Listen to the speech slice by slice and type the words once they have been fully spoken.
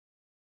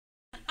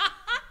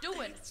do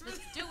it. Let's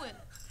do it.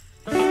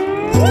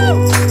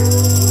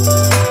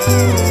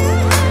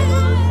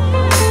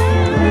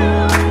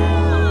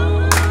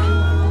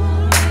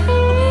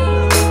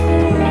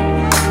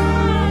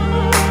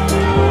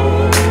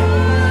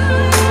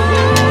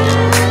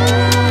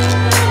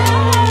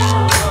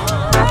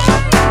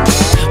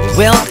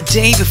 Well, the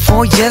day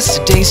before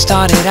yesterday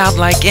started out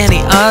like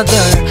any other.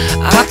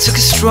 I took a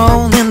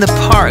stroll in the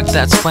park,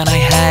 that's when I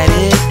had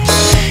it.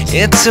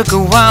 It took a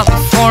while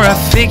before I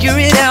figured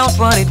it out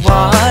what it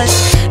was.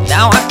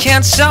 Now I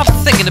can't stop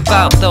thinking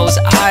about those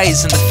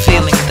eyes and the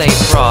feeling they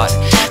brought.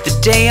 The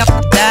day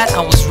after that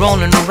I was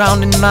rolling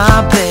around in my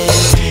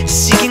bed,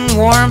 seeking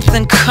warmth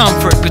and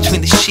comfort between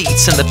the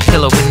sheets and the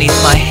pillow beneath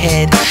my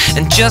head.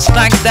 And just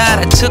like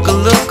that I took a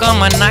look on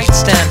my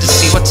nightstand to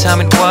see what time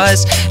it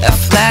was. A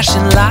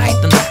flashing light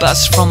on the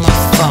buzz from my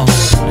phone.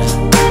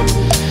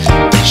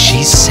 And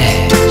she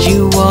said,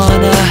 "You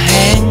wanna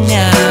hang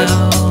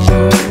out?"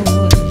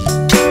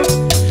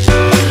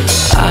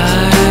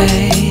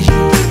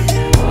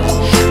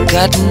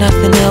 Got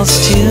nothing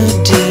else to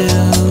do.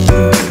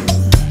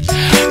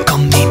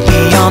 Come meet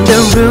me on the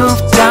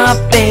rooftop,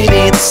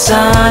 baby. The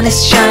sun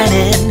is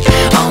shining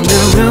on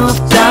the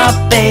rooftop,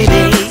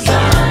 baby.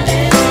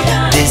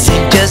 This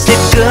ain't just a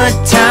good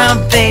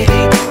time,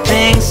 baby.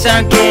 Things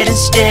are getting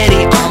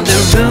steady on the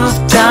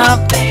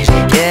rooftop, baby.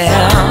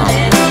 Yeah.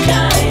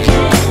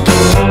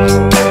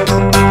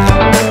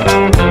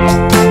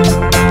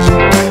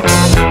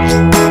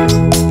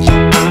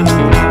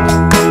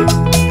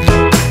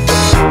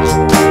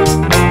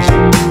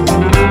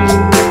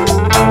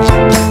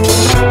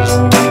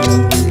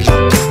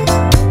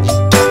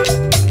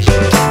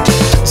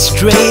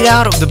 Straight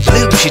out of the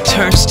blue, she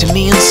turns to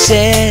me and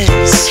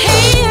says,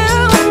 "Hey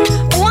you,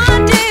 what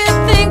do you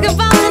think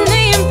about the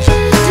name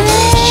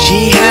Dave?"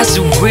 She has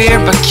a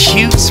weird but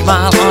cute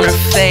smile on her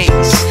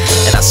face,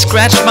 and I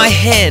scratched my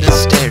head and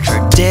stared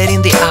her dead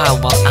in the eye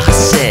while I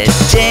said,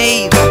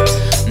 "Dave."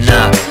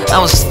 Nah, I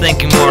was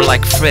thinking more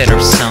like Fred or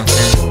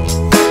something.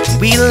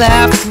 We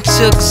laughed and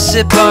took a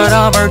sip out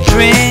of our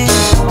drinks.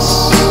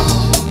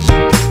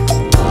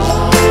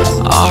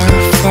 Our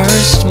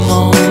first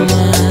moment,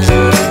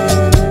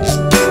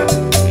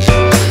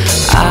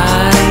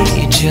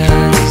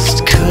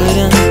 just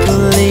couldn't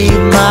believe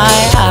my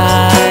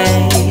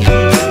eyes.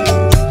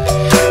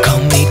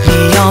 Come meet me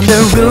on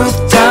the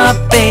rooftop,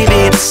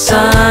 baby. The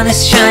sun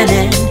is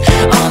shining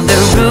on the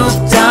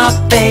rooftop,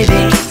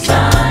 baby.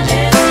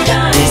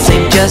 This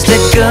ain't just a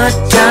good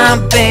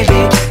time,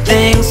 baby.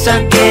 Things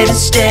are getting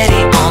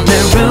steady on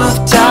the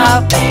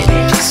rooftop, baby.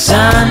 The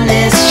sun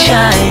is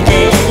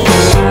shining.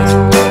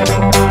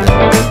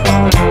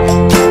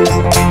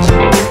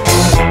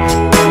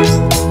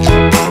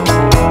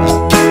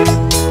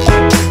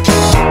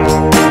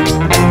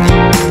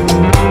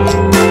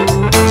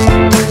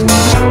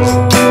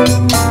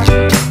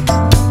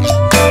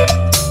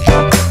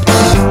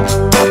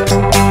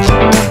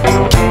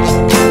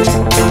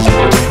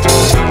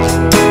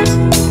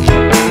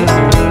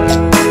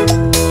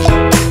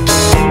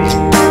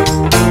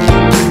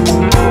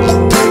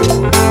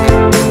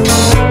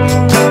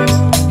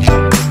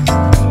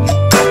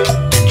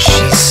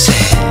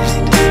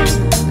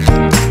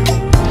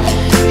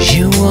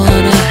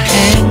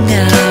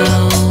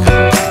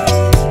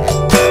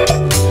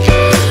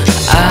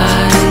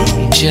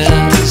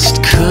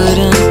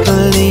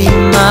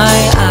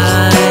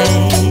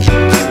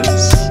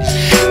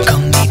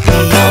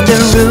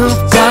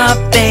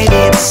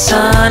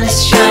 Sun is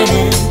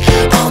shining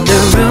on the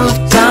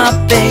rooftop,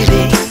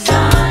 baby.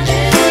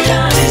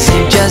 This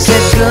ain't just a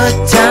good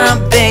time,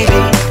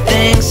 baby.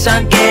 Things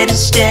are getting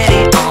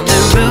steady on the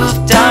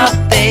rooftop,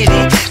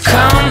 baby.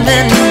 Come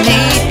and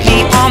meet me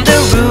on the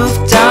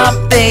rooftop,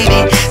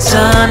 baby.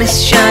 Sun is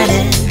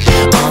shining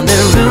on the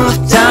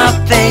rooftop,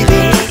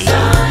 baby.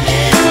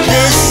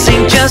 This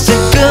ain't just a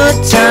good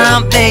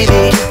time,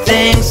 baby.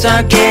 Things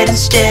are getting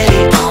steady.